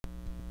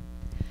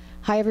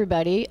Hi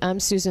everybody, I'm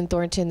Susan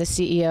Thornton, the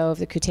CEO of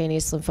the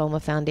Cutaneous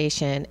Lymphoma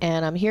Foundation,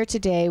 and I'm here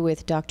today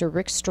with Dr.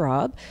 Rick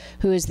Straube,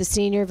 who is the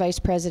Senior Vice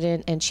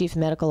President and Chief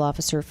Medical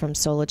Officer from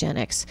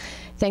Soligenix.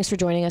 Thanks for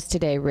joining us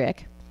today,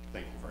 Rick.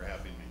 Thank you for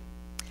having me.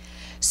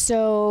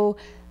 So,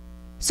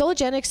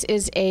 Soligenix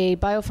is a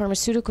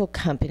biopharmaceutical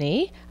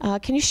company.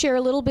 Can you share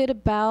a little bit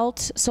about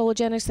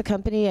Soligenix, the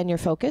company, and your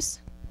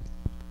focus?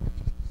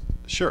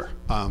 Sure.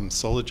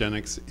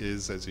 Soligenix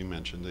is, as you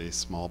mentioned, a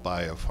small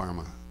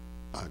biopharma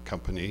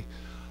company.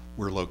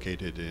 We're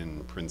located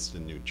in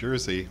Princeton, New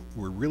Jersey.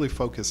 We're really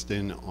focused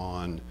in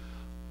on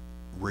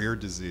rare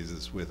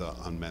diseases with an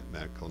unmet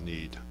medical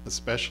need,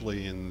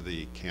 especially in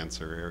the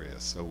cancer area.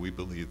 So we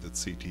believe that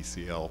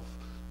CTCL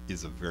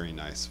is a very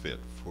nice fit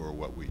for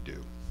what we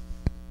do.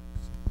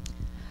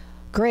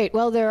 Great.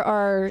 Well, there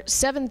are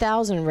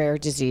 7,000 rare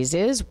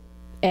diseases,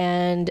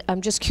 and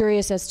I'm just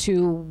curious as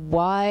to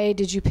why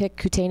did you pick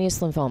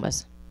cutaneous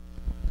lymphomas?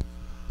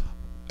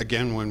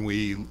 Again, when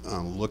we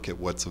look at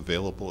what's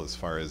available as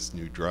far as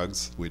new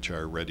drugs which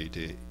are ready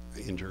to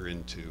enter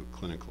into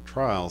clinical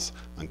trials,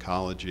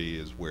 oncology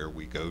is where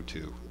we go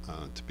to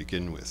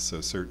begin with.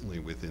 So certainly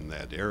within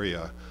that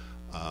area,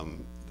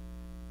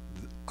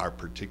 our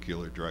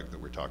particular drug that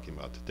we're talking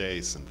about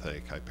today,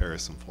 synthetic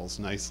hypericin, falls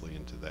nicely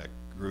into that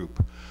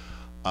group.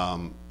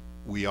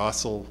 We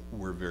also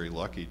were very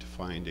lucky to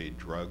find a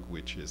drug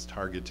which is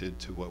targeted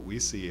to what we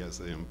see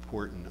as an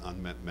important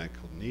unmet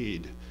medical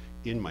need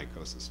in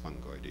mycosis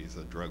fungoides,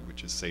 a drug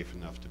which is safe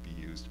enough to be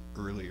used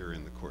earlier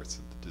in the course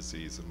of the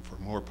disease and for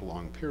more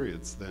prolonged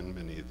periods than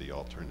many of the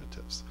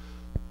alternatives.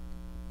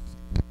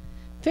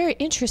 Very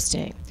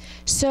interesting.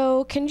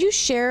 So can you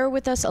share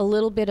with us a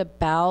little bit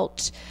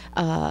about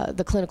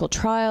the clinical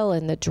trial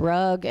and the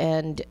drug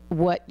and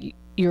what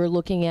you're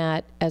looking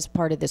at as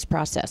part of this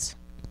process?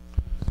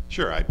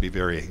 Sure, I'd be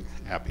very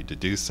happy to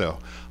do so.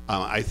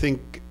 I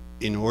think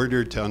in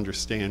order to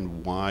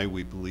understand why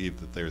we believe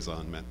that there's an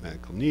unmet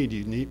medical need,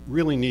 you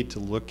really need to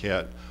look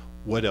at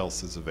what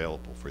else is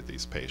available for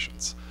these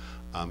patients.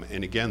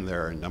 And again,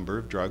 there are a number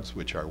of drugs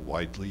which are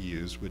widely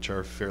used, which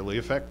are fairly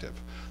effective.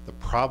 The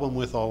problem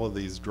with all of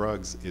these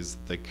drugs is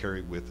they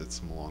carry with it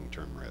some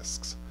long-term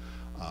risks.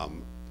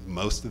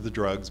 Most of the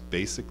drugs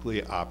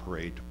basically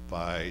operate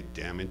by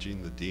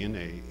damaging the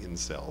DNA in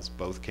cells,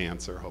 both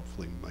cancer,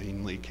 hopefully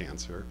mainly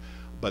cancer,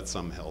 but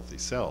some healthy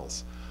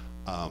cells.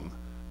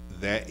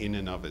 That in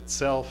and of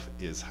itself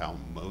is how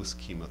most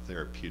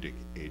chemotherapeutic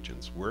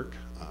agents work.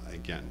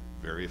 Again,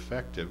 very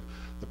effective.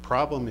 The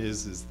problem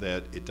is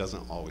that it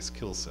doesn't always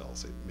kill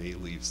cells. It may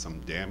leave some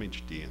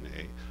damaged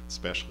DNA,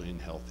 especially in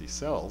healthy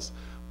cells,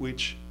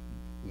 which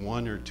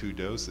 1 or 2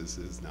 doses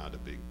is not a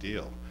big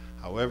deal.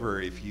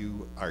 However, if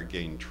you are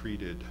getting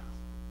treated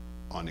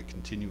on a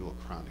continual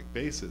chronic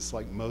basis,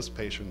 like most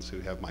patients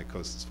who have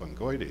mycosis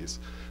fungoides,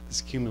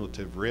 this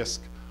cumulative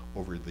risk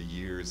over the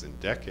years and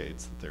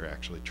decades that they're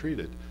actually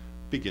treated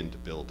begin to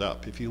build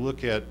up. If you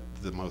look at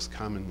the most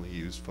commonly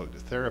used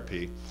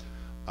phototherapy,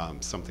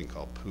 something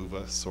called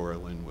PUVA,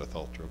 Sorolin with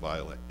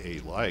ultraviolet A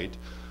light,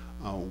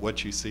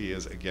 what you see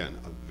is, again,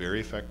 a very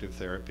effective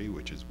therapy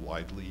which is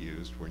widely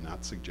used. We're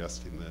not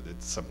suggesting that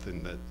it's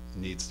something that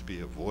needs to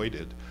be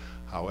avoided.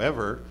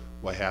 However,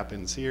 what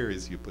happens here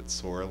is you put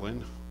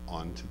Sorolin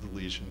onto the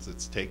lesions,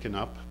 it's taken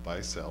up by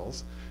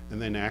cells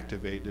and then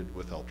activated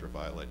with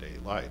ultraviolet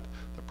A light.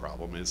 The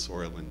problem is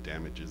Sorolin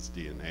damages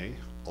DNA.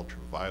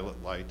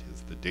 Ultraviolet light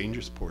is the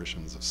dangerous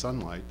portions of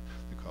sunlight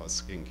that cause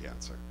skin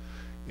cancer.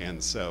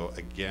 And so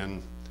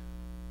again,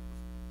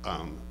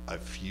 a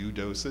few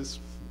doses,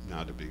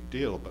 not a big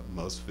deal, but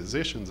most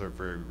physicians are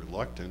very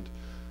reluctant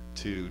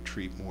to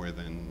treat more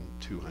than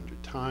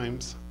 200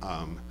 times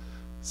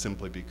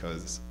simply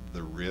because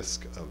the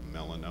risk of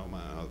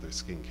melanoma and other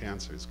skin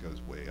cancers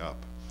goes way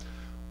up.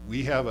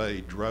 We have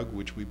a drug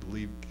which we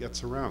believe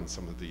gets around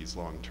some of these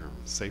long-term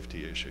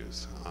safety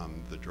issues.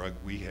 The drug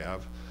we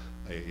have,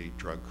 a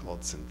drug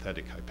called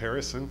synthetic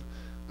hypericin,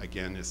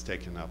 again is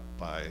taken up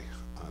by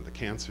the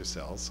cancer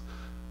cells.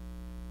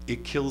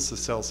 It kills the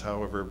cells,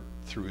 however,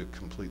 through a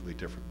completely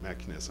different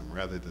mechanism.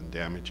 Rather than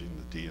damaging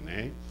the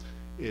DNA,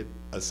 it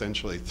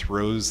essentially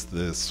throws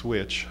the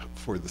switch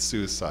for the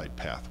suicide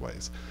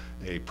pathways,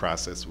 a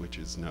process which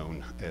is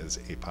known as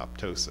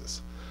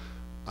apoptosis.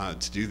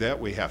 To do that,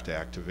 we have to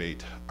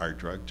activate our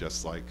drug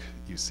just like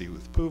you see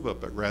with PUVA,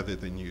 but rather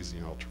than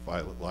using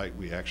ultraviolet light,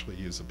 we actually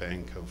use a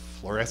bank of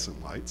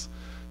fluorescent lights,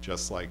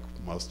 just like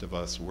most of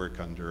us work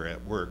under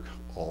at work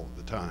all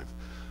the time.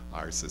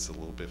 Ours is a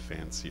little bit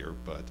fancier,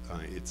 but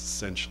it's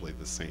essentially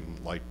the same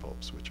light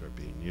bulbs which are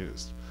being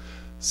used.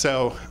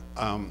 So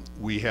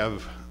we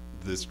have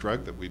this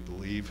drug that we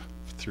believe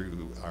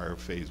through our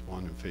phase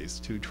 1 and phase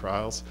 2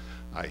 trials,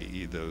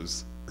 i.e.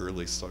 those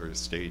early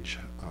stage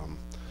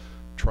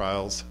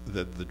trials,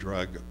 that the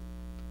drug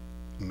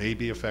may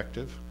be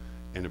effective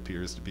and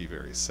appears to be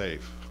very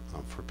safe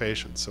for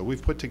patients. So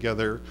we've put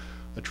together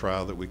a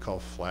trial that we call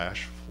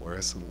FLASH,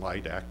 fluorescent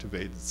light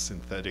activated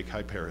synthetic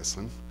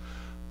hypericin.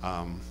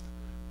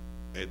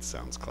 It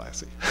sounds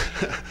classy.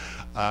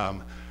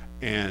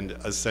 And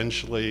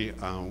essentially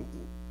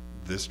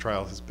This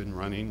trial has been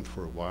running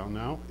for a while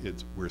now.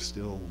 We're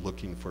still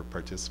looking for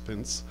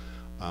participants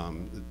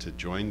to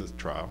join the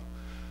trial.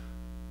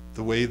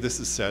 The way this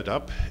is set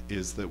up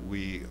is that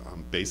we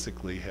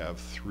basically have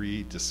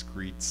 3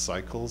 discrete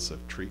cycles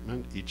of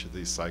treatment. Each of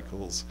these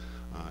cycles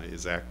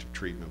is active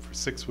treatment for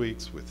 6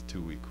 weeks with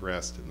 2-week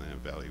rest and then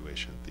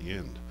evaluation at the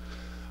end.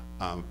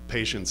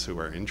 Patients who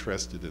are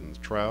interested in the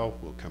trial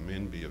will come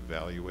in, be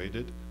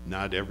evaluated.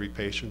 Not every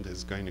patient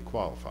is going to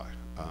qualify.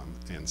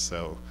 And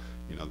so,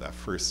 you know, that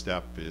first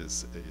step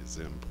is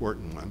an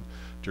important one.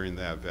 During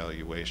that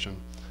evaluation,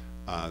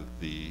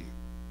 the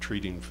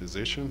treating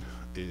physician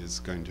is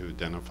going to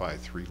identify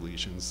 3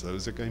 lesions.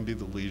 Those are going to be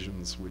the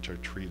lesions which are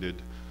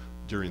treated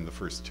during the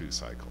first 2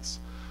 cycles.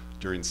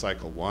 During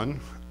cycle 1,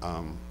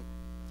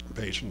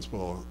 patients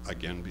will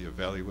again be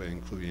evaluated,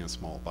 including a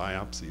small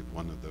biopsy of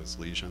one of those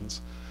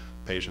lesions.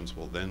 Patients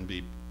will then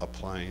be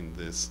applying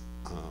this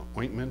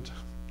ointment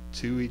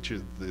to each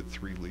of the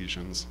 3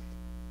 lesions,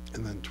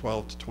 and then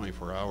 12 to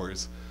 24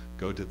 hours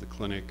go to the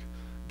clinic,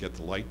 get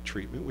the light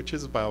treatment, which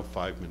is about a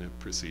 5-minute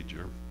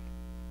procedure.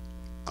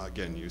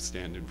 Again, you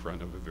stand in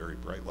front of a very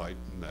bright light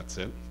and that's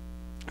it.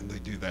 And they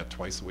do that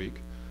twice a week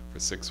for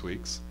 6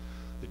 weeks.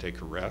 They take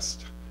a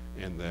rest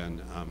and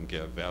then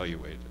get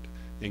evaluated.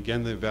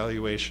 Again, the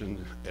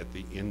evaluation at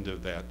the end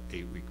of that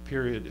 8-week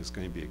period is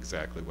going to be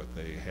exactly what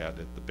they had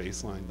at the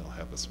baseline. They'll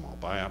have a small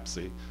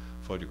biopsy,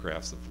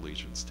 photographs of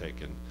lesions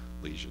taken,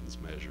 lesions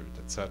measured,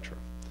 etc.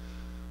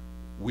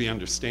 We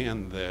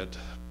understand that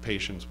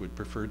patients would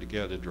prefer to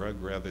get a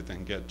drug rather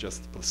than get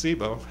just the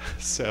placebo,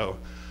 so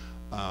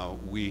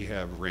we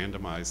have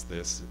randomized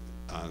this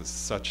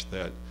such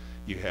that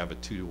you have a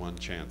 2-to-1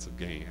 chance of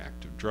getting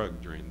active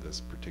drug during this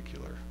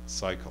particular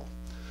cycle.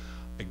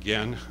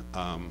 Again,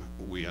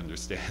 we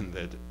understand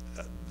that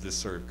this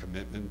sort of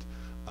commitment,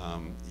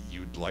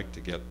 you'd like to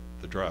get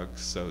the drug.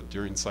 So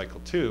during cycle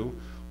 2,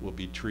 we'll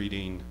be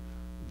treating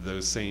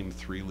those same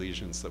 3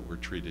 lesions that were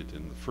treated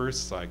in the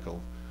first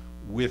cycle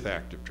with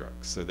active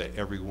drugs, so that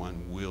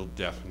everyone will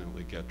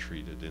definitely get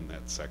treated in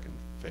that second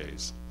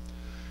phase.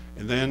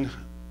 And then,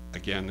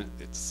 again,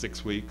 it's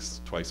 6 weeks,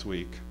 twice a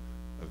week,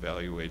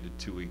 evaluated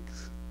 2-week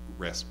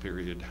rest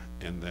period,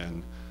 and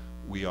then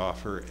we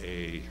offer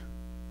a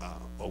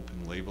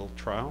open label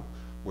trial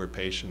where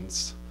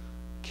patients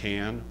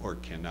can or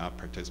cannot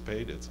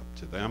participate, it's up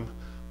to them,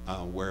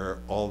 where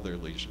all their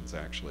lesions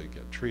actually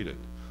get treated.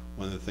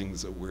 One of the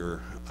things that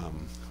we're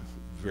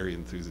very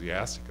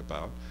enthusiastic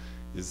about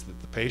is that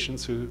the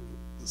patients who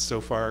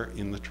so far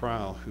in the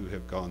trial who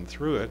have gone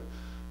through it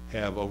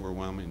have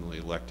overwhelmingly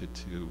elected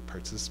to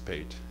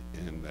participate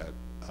in that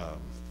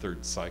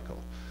 3rd cycle,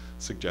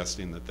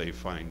 suggesting that they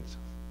find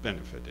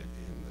benefit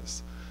in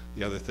this.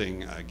 The other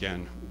thing,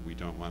 again, we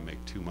don't want to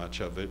make too much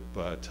of it,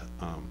 but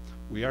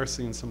we are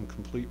seeing some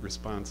complete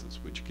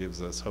responses, which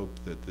gives us hope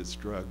that this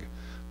drug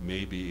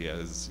may be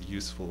as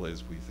useful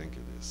as we think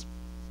it is.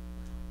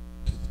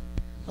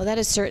 Well, that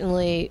is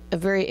certainly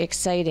very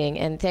exciting,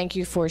 and thank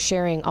you for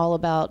sharing all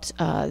about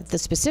the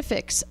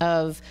specifics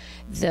of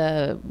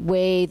the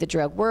way the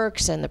drug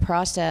works and the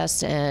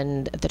process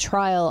and the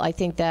trial. I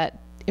think that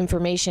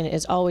information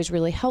is always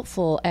really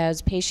helpful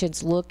as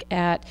patients look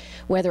at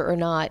whether or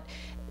not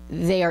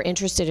they are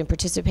interested in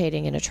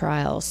participating in a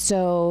trial.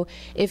 So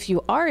if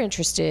you are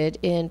interested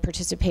in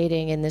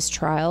participating in this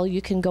trial,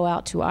 you can go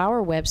out to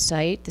our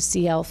website,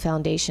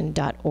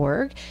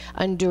 theclfoundation.org,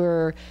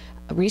 under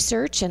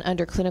research and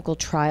under clinical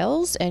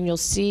trials, and you'll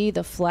see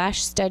the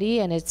FLASH study,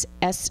 and it's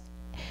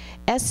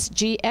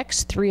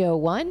SGX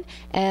 301,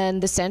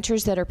 and the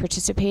centers that are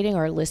participating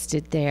are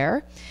listed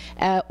there.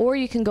 Or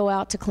you can go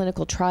out to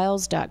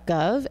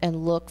clinicaltrials.gov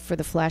and look for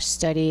the FLASH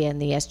study and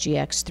the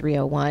SGX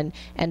 301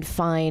 and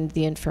find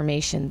the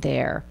information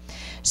there.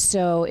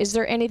 So is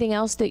there anything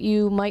else that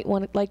you might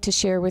like to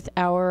share with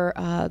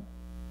our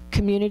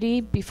community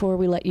before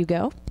we let you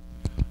go?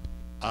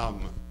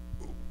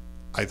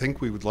 I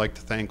think we would like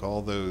to thank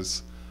all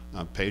those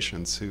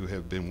patients who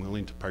have been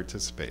willing to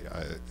participate.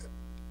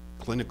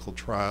 Clinical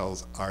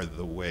trials are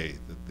the way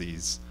that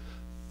these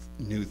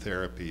new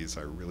therapies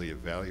are really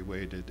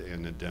evaluated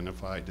and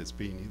identified as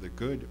being either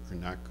good or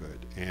not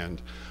good.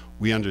 And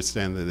we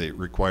understand that it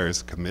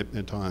requires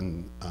commitment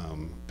on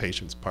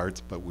patients' parts,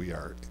 but we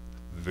are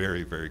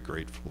very, very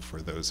grateful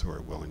for those who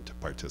are willing to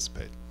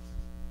participate.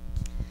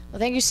 Well,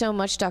 thank you so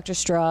much, Dr.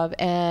 Straube,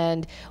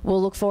 and we'll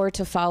look forward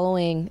to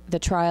following the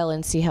trial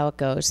and see how it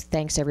goes.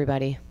 Thanks,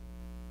 everybody.